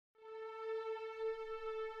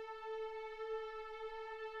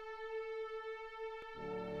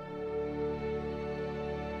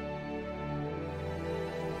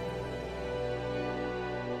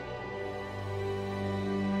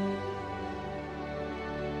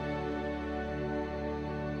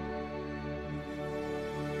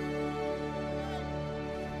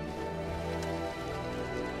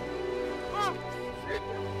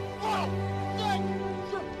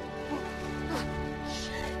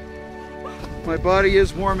My body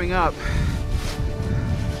is warming up.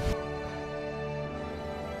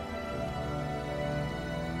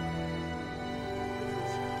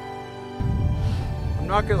 I'm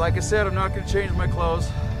not gonna, like I said, I'm not gonna change my clothes.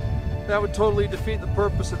 That would totally defeat the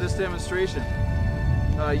purpose of this demonstration.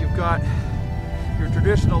 You've got your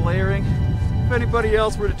traditional layering. If anybody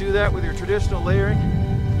else were to do that with your traditional layering,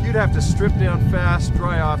 you'd have to strip down fast,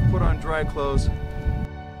 dry off, put on dry clothes.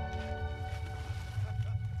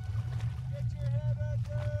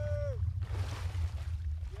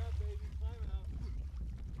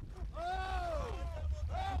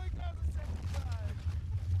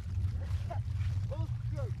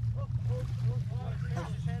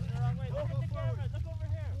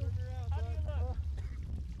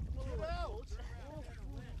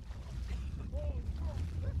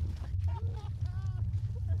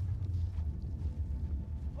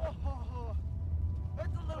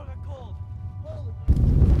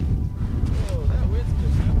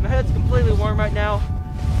 My head's completely warm right now.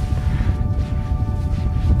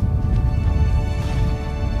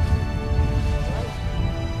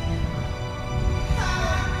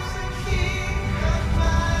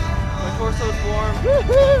 My torso's warm.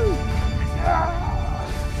 Woohoo!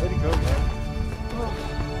 Way to go, man.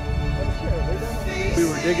 We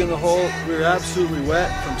were digging the hole. We were absolutely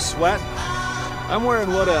wet from sweat. I'm wearing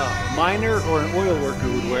what a miner or an oil worker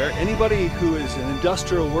would wear. Anybody who is an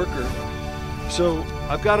industrial worker. So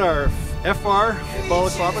I've got our FR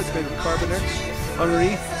balaclava, it's made of carbonates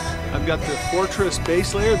underneath. I've got the Fortress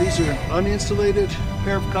base layer. These are an uninsulated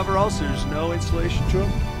pair of coveralls. There's no insulation to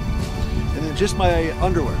them. And then just my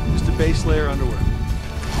underwear, just a base layer underwear.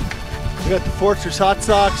 I got the Fortress hot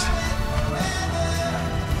socks.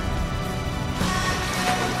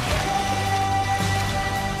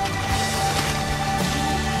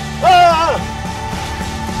 Ah!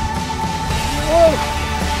 Whoa!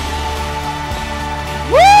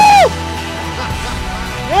 Woo!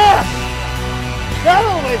 Yeah! That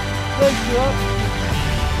only wakes you up.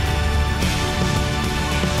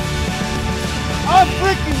 I'm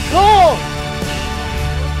freaking cold!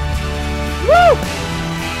 Woo!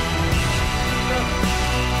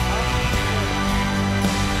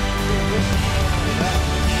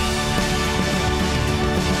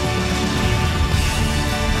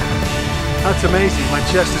 That's amazing. My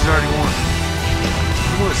chest is already warm.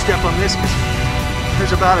 I'm going to step on this because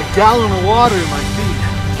there's about a gallon of water in my feet.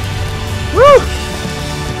 Woo!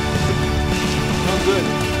 Oh, good.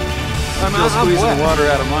 I'm squeezing the water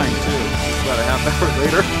out of mine too. It's about a half hour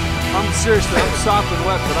later. I'm seriously, I'm soft and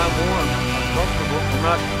wet, but I'm warm. I'm comfortable. I'm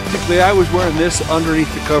not. Basically, I was wearing this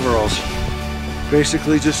underneath the coveralls.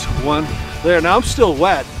 Basically, just one layer. Now I'm still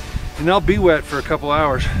wet, and I'll be wet for a couple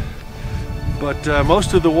hours. But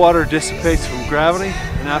most of the water dissipates from gravity,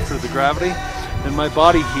 and after the gravity, and my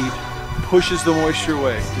body heat pushes the moisture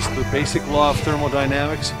away. Just the basic law of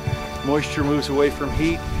thermodynamics. Moisture moves away from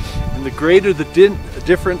heat, and the greater the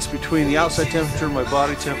difference between the outside temperature and my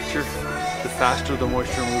body temperature, the faster the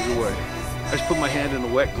moisture moves away. I just put my hand in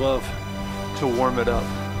a wet glove to warm it up.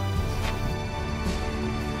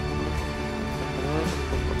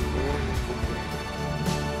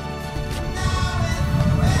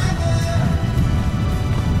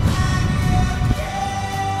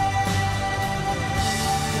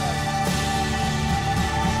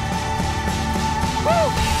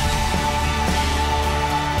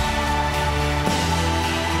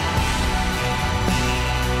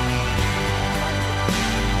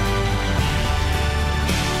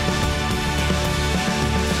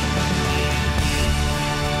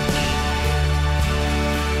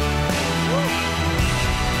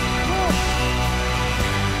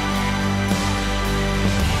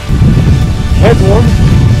 Head's warm.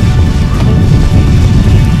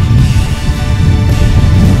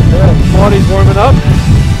 Yeah, body's warming up.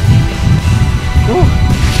 Whew.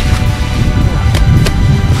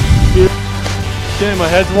 Okay, my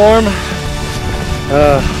head's warm.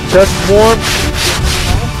 Chest is warm.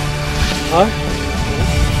 Huh?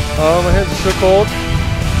 Oh, my hands are so cold.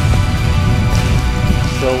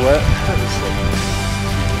 So wet.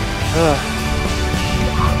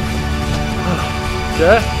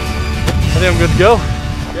 Okay. I think I'm good to go.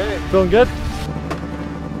 Okay. Feeling good?